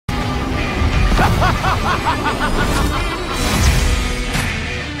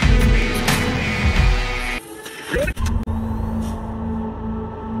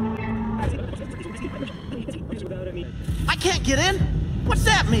get in? What's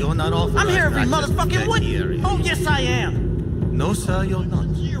that mean? You're not authorized. I'm here every motherfucking week. Oh, yes, I am. No, sir, you're not.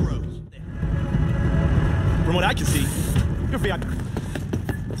 From what I can see, you're VIP.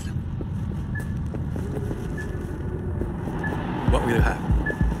 What will you have?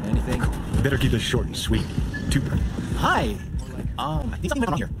 Anything? Better keep this short and sweet. Hi. I think something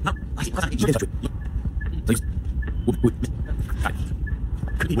went wrong here. No, I see. Please.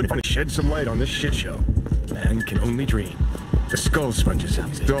 Even if I shed some light on this shit show, man can only dream. The skull sponges and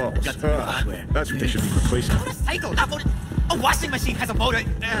these dolls. That's what they should be replacing. Motorcycle, not motor. A washing machine has a motor.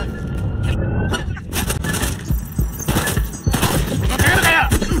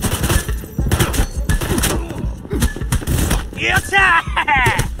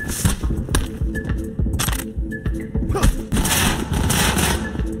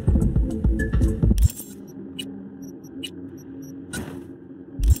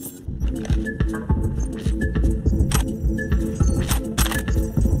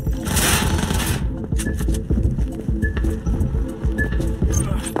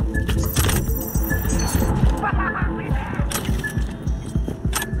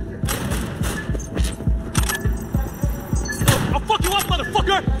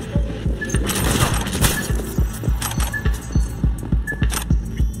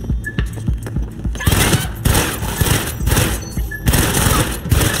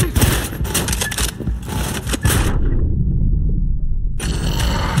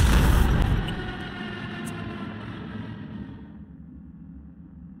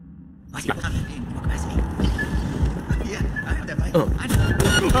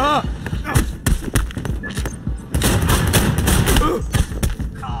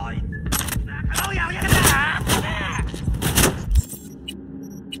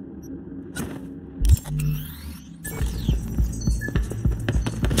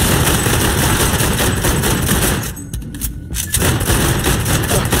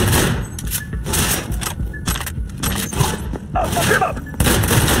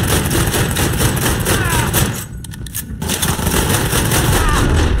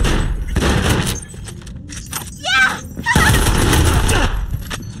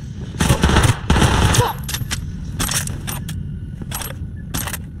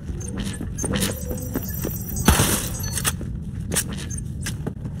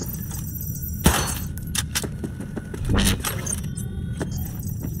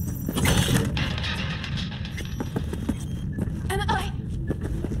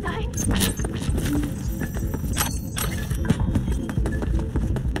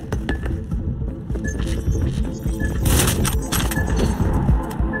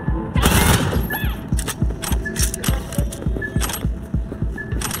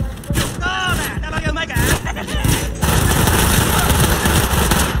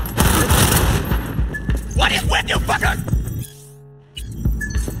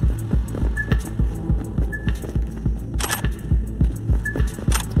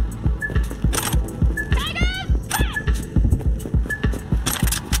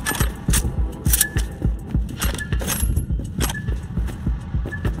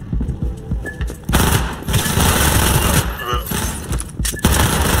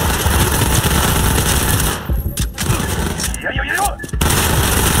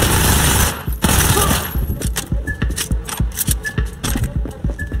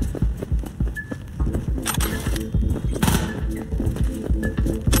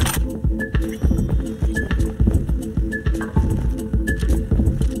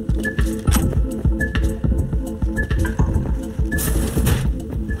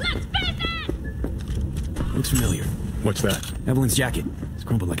 What's that? Evelyn's jacket. It's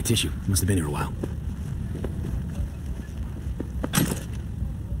crumpled like a tissue. Must have been here a while.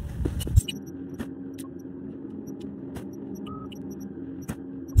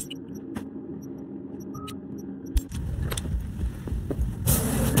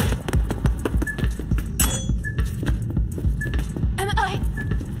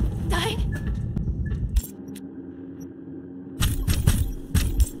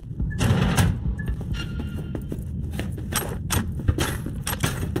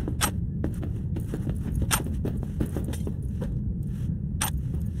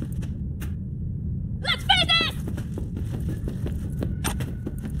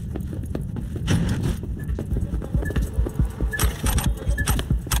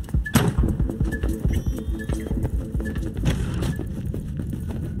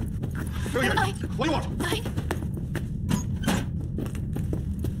 What do you want?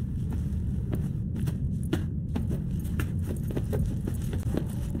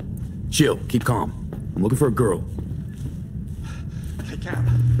 Chill. Keep calm. I'm looking for a girl. Hey, Cap.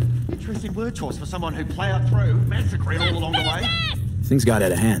 You interesting word choice for someone who plowed through, massacring all along the way. Things got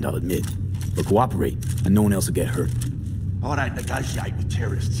out of hand, I'll admit. But cooperate, and no one else will get hurt. I don't negotiate with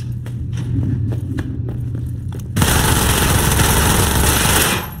terrorists.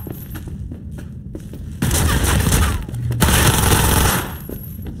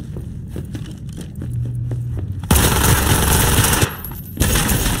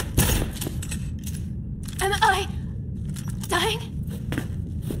 Am I dying?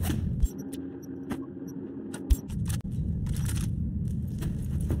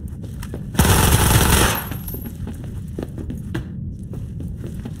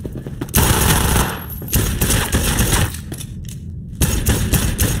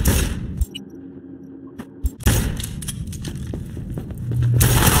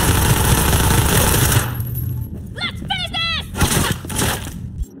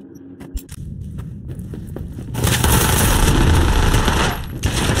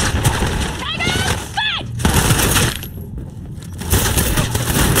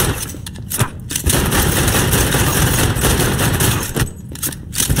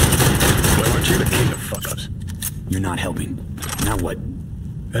 You're not helping. Now what?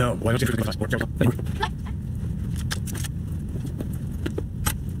 Why don't you...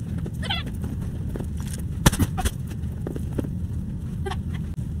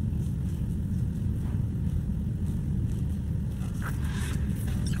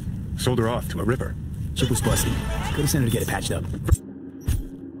 Sold her off to a ripper. Ship was busted. Could've sent her to get it patched up.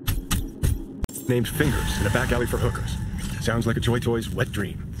 Named Fingers in a back alley for hookers. Sounds like a Joy Toy's wet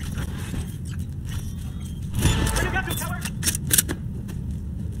dream.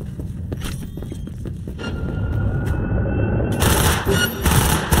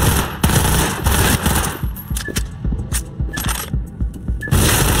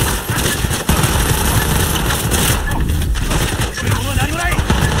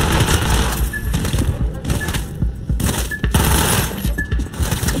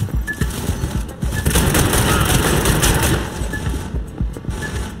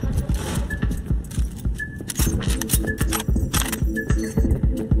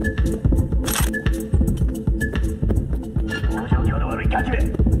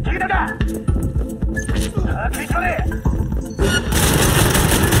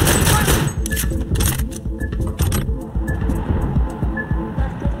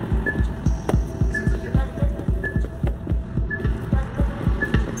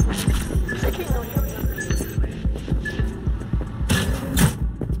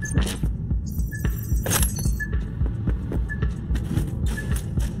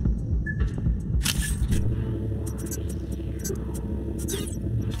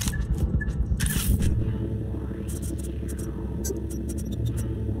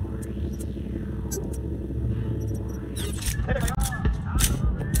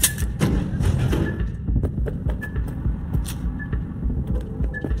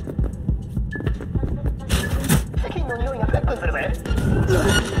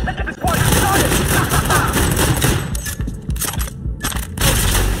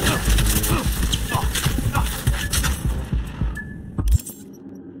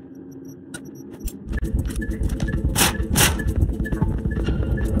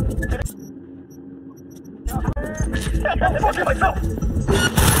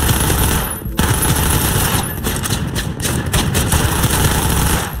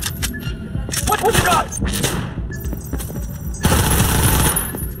 What you got?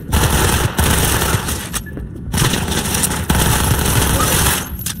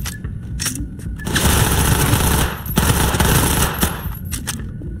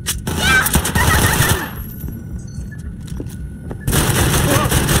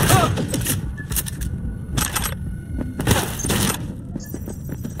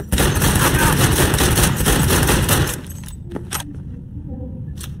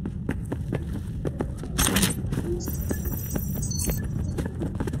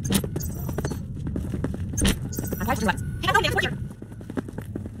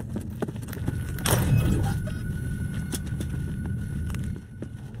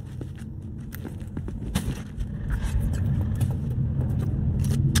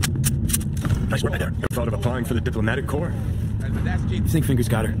 Nice work there. Ever thought of applying for the diplomatic corps? You think Fingers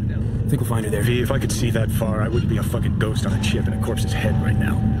got her? Think we'll find her there? V, if I could see that far, I wouldn't be a fucking ghost on a chip in a corpse's head right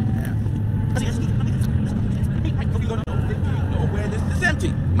now. This is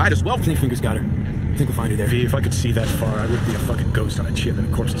empty. Might as well. You think Fingers got her? Think we'll find her there? V, if I could see that far, I wouldn't be a fucking ghost on a chip in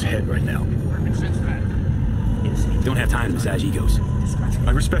a corpse's head right now. Don't have time to massage egos.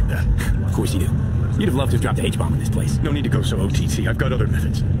 I respect that. Of course you do. You'd have loved to have dropped the H-bomb in this place. No need to go so OTT. I've got other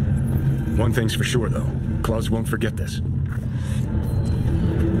methods. One thing's for sure, though. Claus won't forget this.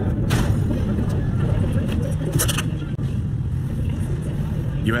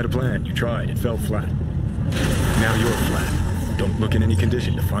 You had a plan, you tried, it fell flat. Now you're flat. Don't look in any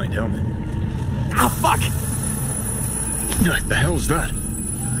condition to find Helmet. Ah, fuck! What the hell's that?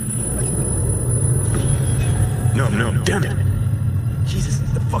 No, damn it! Jesus,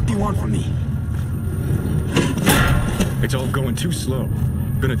 what the fuck do you want from me? It's all going too slow.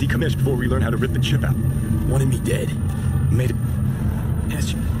 Gonna decommission before we learn how to rip the chip out. Wanted me dead. Made it.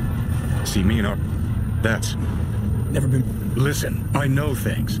 Yes, See, me and our... That's... never been... Listen, I know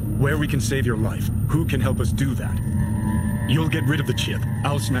things. Where we can save your life. Who can help us do that? You'll get rid of the chip.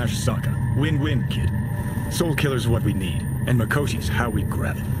 I'll smash Sokka. Win-win, kid. Soul Killer's what we need. And Makoshi's how we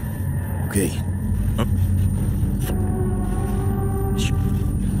grab it. Okay.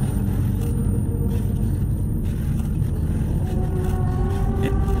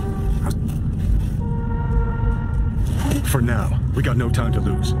 For now, we got no time to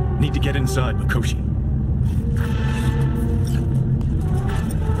lose. Need to get inside Makoshi.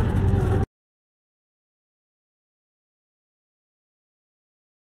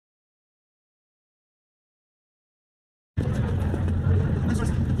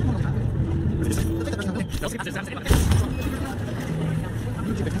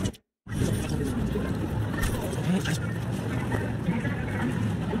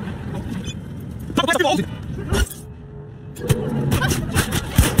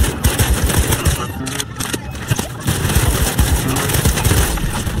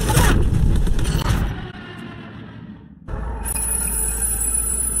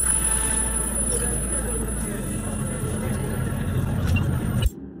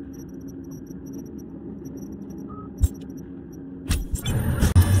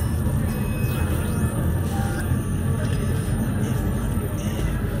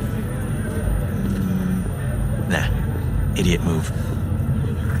 Idiot move.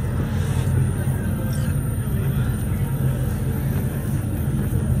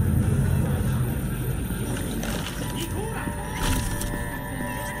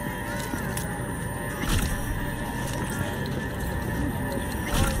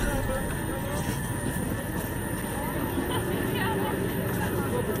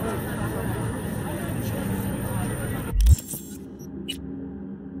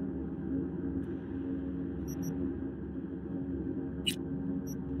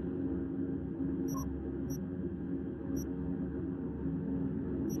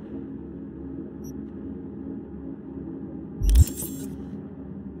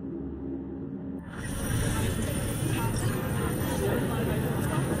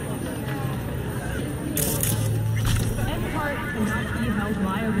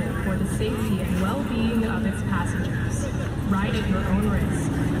 Liable for the safety and well-being of its passengers. Ride at your own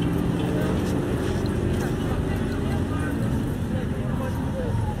risk.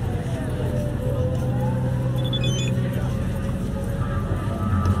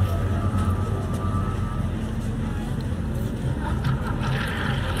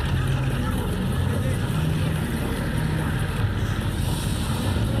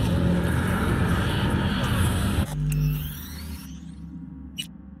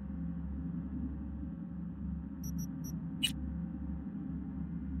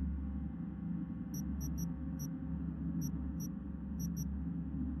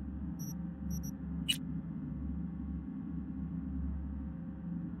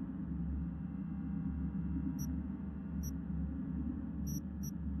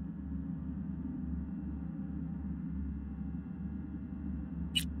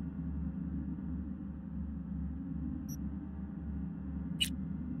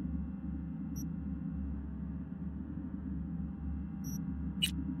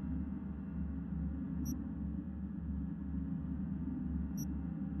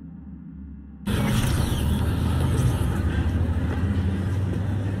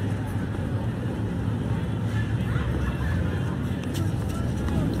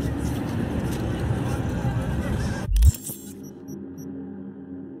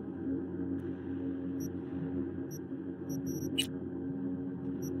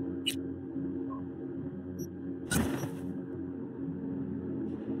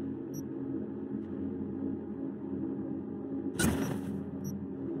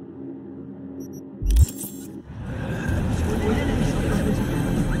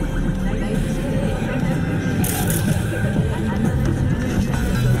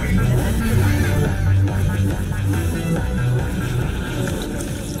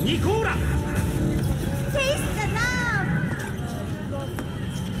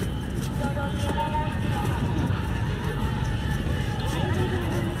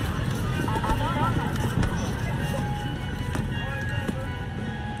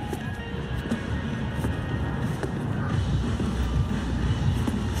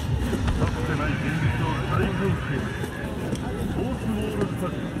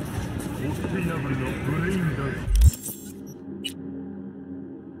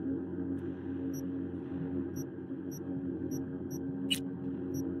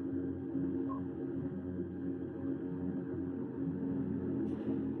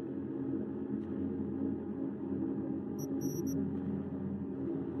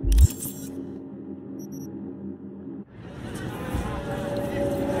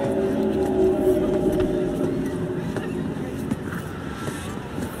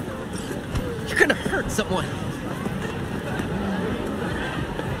 hurt someone.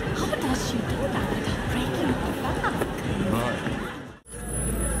 How does she do that without breaking her back?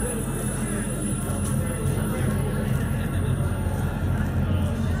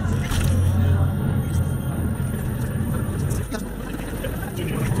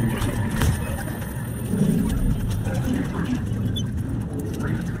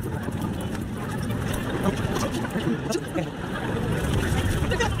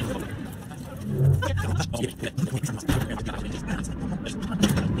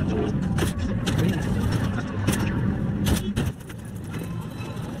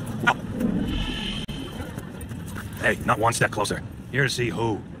 Hey, not one step closer. Here to see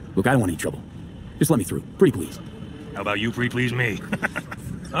who. Look, I don't want any trouble. Just let me through. Pretty please. How about you please me?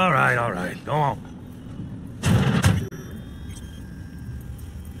 All right. Go on.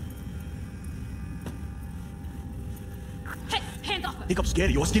 Hey, hands off her! Think I'm scared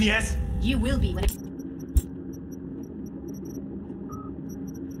of your skinny ass? You will be when it...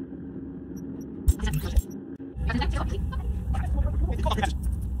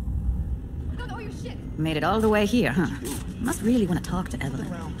 Made it all the way here, huh? Must really want to talk to Evelyn.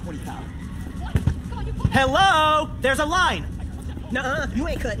 Hello? There's a line. Nuh-uh, you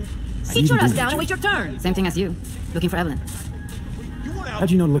ain't cutting. Sit your ass down and wait your turn. Same thing as you. Looking for Evelyn. How'd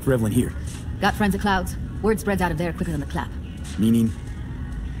you know to look for Evelyn here? Got friends at Clouds. Word spreads out of there quicker than the clap. Meaning?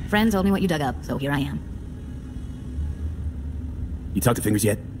 Friend told me what you dug up, so here I am. You talked to Fingers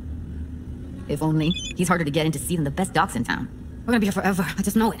yet? If only. He's harder to get in to see than the best docs in town. We're gonna be here forever. I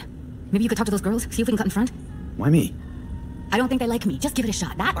just know it. Maybe you could talk to those girls, see if we can cut in front? Why me? I don't think they like me. Just give it a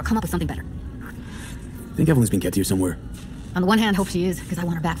shot. That or come up with something better. Think Evelyn's been kept here somewhere. On the one hand, hope she is, because I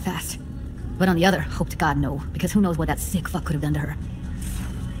want her back fast. But on the other, hope to God no, because who knows what that sick fuck could have done to her.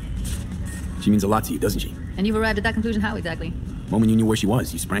 She means a lot to you, doesn't she? And you've arrived at that conclusion how exactly? Moment you knew where she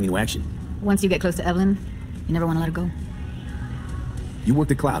was, you sprang into action. Once you get close to Evelyn, you never want to let her go. You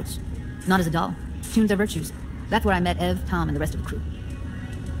worked at Clouds. Not as a doll. Tuned their virtues. That's where I met Ev, Tom, and the rest of the crew.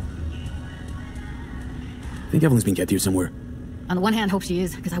 Think Evelyn's been kept here somewhere. On the one hand, hope she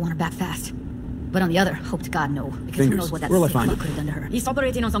is, because I want her back fast. But on the other, hope to God no, because Fingers, who knows what that where'll I sick find fuck her? could have done to her. He's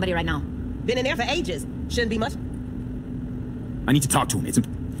operating on somebody right now. Been in there for ages. Shouldn't be much. I need to talk to him.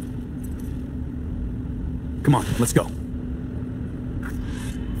 Come on, let's go.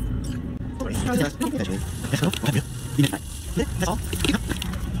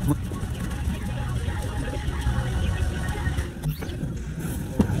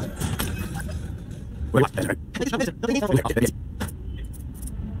 I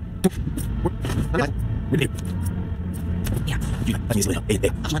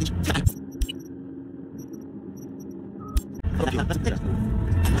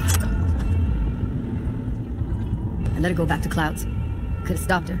let her go back to Clouds. Could have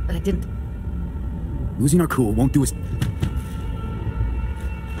stopped her, but I didn't. Losing our cool won't do us.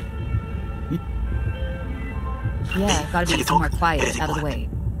 Yeah, gotta be somewhere quiet, out of the way.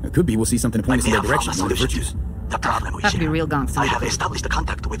 It could be we'll see something to point us in their direction. One of the virtues. The problem we Have to be share. real gonks. I have established a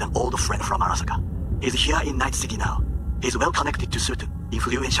contact with an old friend from Arasaka. He's here in Night City now. He's well connected to certain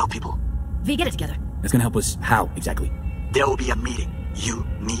influential people. V, get it together. That's gonna help us how, exactly? There will be a meeting. You,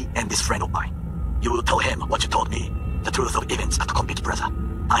 me, and this friend of mine. You will tell him what you told me. The truth of events at Compete Plaza.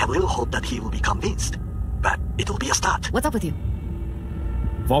 I have little hope that he will be convinced. But it will be a start. What's up with you?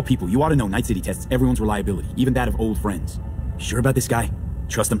 Of all people, you ought to know Night City tests everyone's reliability, even that of old friends. Sure about this guy?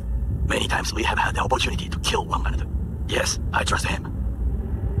 Trust him? Many times we have had the opportunity to kill one another. Yes, I trust him.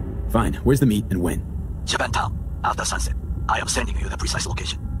 Fine. Where's the meet and when? Japantown, after sunset. I am sending you the precise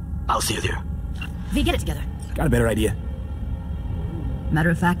location. I'll see you there. V, get it together. Got a better idea. Matter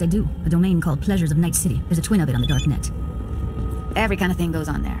of fact, I do. A domain called Pleasures of Night City. There's a twin of it on the dark net. Every kind of thing goes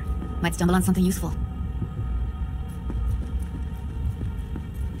on there. Might stumble on something useful.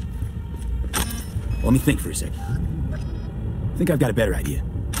 Let me think for a sec. Think I've got a better idea.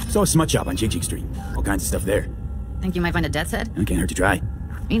 Saw a smut shop on Jig Street. All kinds of stuff there. Think you might find a death's head? It can't hurt to try.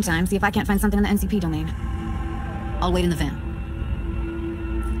 Meantime, see if I can't find something in the NCP domain. I'll wait in the van.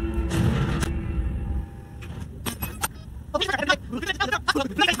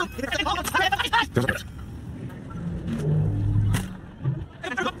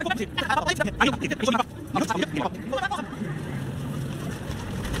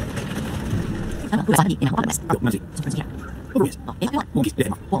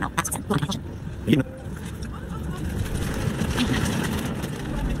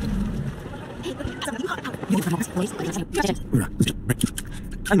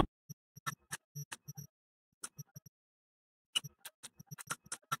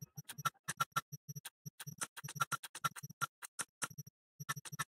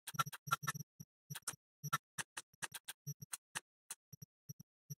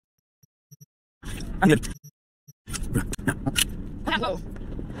 I'm good.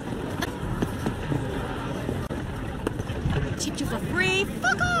 Cheap you for free?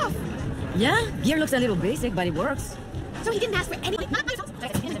 Fuck off! Yeah, gear looks a little basic, but it works. So he didn't ask for any...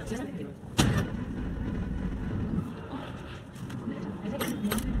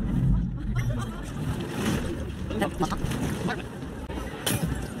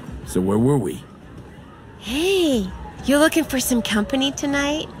 So where were we? Hey, you looking for some company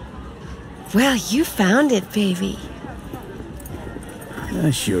tonight? Well, you found it, baby.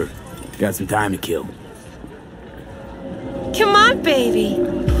 Sure. Got some time to kill. Come on, baby.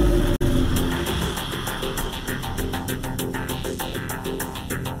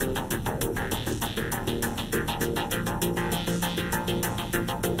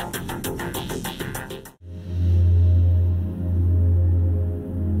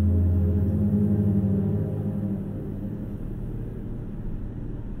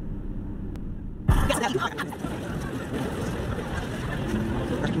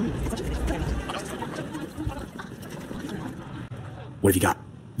 What have you got?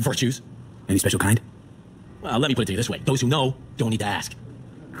 Virtues? Any special kind? Well, let me put it to you this way. Those who know don't need to ask.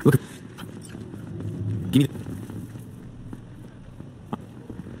 Look. Give me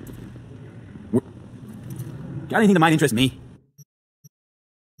the... Got anything that might interest me?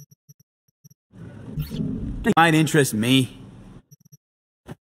 Might interest me?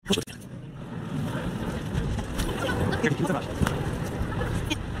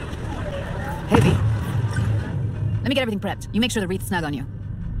 Hey, V. Let me get everything prepped. You make sure the wreath's snug on you.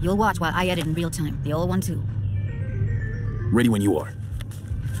 You'll watch while I edit in real time. The old one, too. Ready when you are.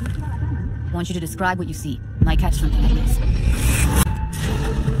 I want you to describe what you see. Might catch something like this.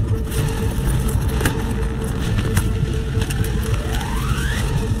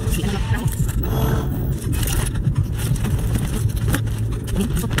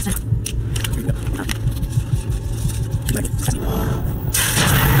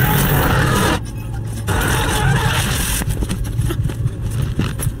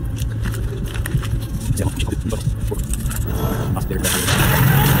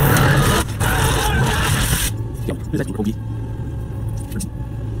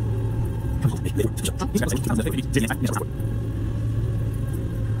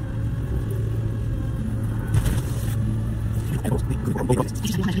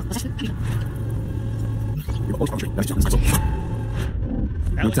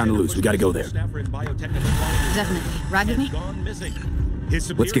 No time to lose. We gotta go there. Definitely. Ride with me?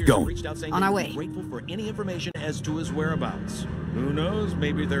 Let's get going. On our way. Grateful for any information as to his whereabouts. Who knows?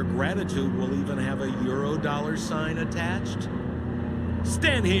 Maybe their gratitude will even have a Euro $ attached.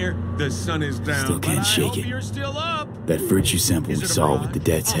 Stand here. The sun is down. Still can't but shake I hope it. You're still up. That virtue sample we saw with the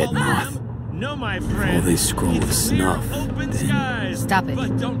death's head moth. No, my friend. All this scroll of snuff. Open skies. Stop it.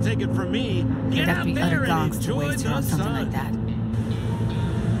 But don't take it from me. You'd Get have to out be there utter and gonks to enjoy waste it the on something sun. like that.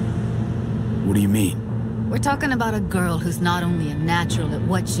 What do you mean? We're talking about a girl who's not only a natural at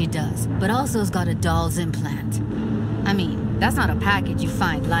what she does, but also has got a doll's implant. I mean, that's not a package you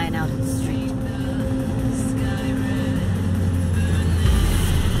find lying out in the street.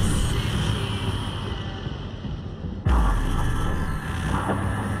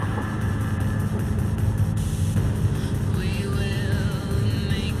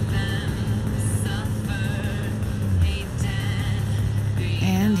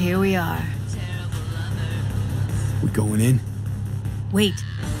 And here we are. We going in? Wait.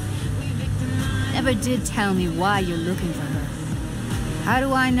 Never did tell me why you're looking for her. How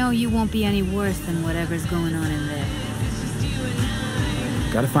do I know you won't be any worse than whatever's going on in there?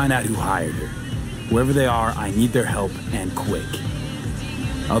 Gotta find out who hired her. Whoever they are, I need their help, and quick.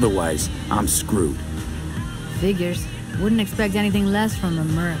 Otherwise, I'm screwed. Figures. Wouldn't expect anything less from a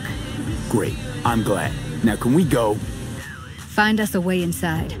merc. Great. I'm glad. Now can we go? Find us a way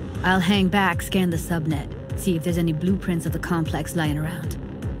inside. I'll hang back, scan the subnet, see if there's any blueprints of the complex lying around.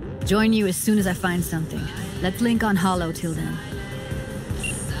 Join you as soon as I find something. Let's link on Hollow till then.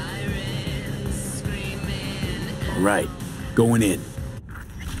 All right. Going in.